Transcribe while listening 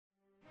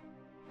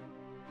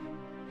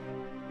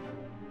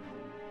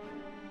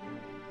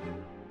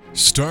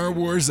Star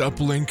Wars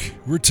Uplink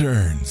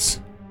returns.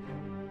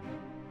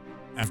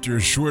 After a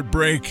short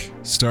break,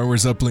 Star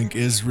Wars Uplink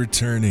is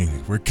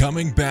returning. We're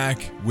coming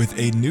back with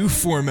a new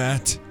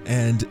format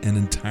and an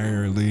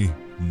entirely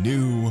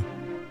new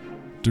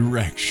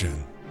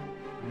direction.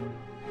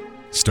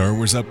 Star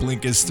Wars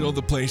Uplink is still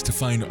the place to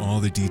find all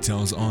the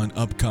details on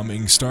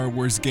upcoming Star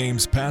Wars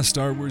games, past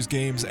Star Wars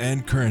games,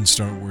 and current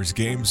Star Wars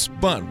games,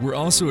 but we're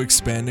also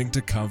expanding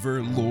to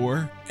cover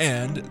lore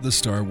and the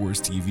Star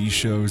Wars TV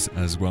shows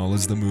as well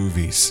as the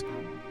movies.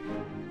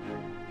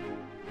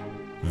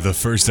 The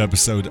first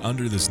episode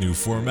under this new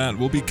format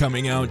will be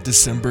coming out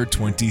December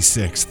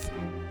 26th.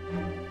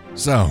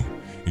 So,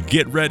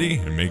 get ready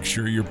and make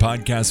sure your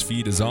podcast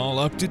feed is all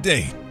up to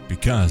date,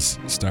 because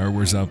Star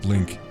Wars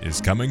Uplink is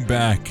coming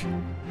back.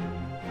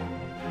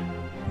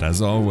 And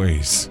as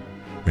always,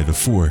 may the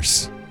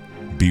Force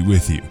be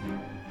with you.